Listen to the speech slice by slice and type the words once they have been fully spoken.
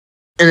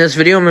In this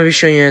video, I'm going to be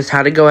showing you guys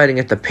how to go ahead and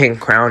get the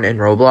pink crown in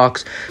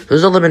Roblox.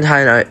 There's a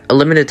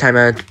limited time,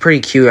 and it's pretty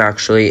cute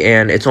actually,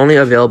 and it's only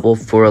available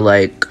for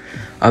like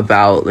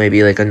about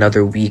maybe like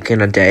another week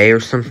and a day or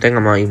something.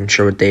 I'm not even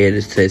sure what day it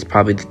is today. It's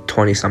probably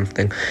 20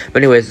 something,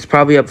 but anyways, it's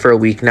probably up for a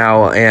week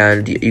now,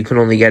 and you can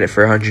only get it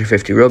for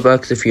 150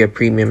 Robux if you have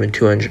premium and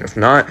 200 if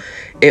not.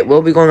 It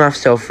will be going off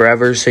sale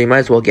forever, so you might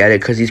as well get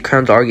it because these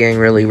crowns are getting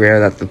really rare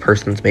that the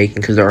person's making,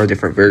 because there are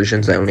different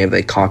versions that only have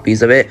like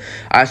copies of it.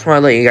 I just want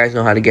to let you guys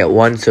know how to get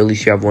one, so at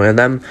least you have one of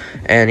them.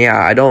 And yeah,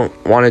 I don't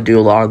want to do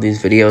a lot of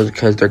these videos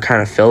because they're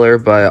kind of filler,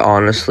 but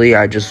honestly,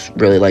 I just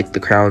really like the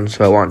crown,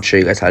 so I want to show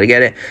you guys how to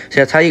get it. So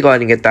that's how you go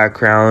ahead and get that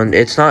crown.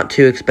 It's not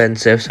too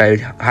expensive, so I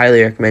would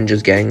highly recommend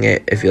just getting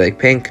it if you like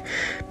pink.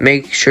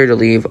 Make sure to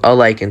leave a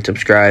like and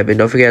subscribe, and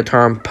don't forget to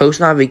turn on post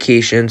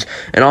notifications,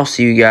 and I'll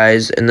see you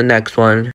guys in the next one.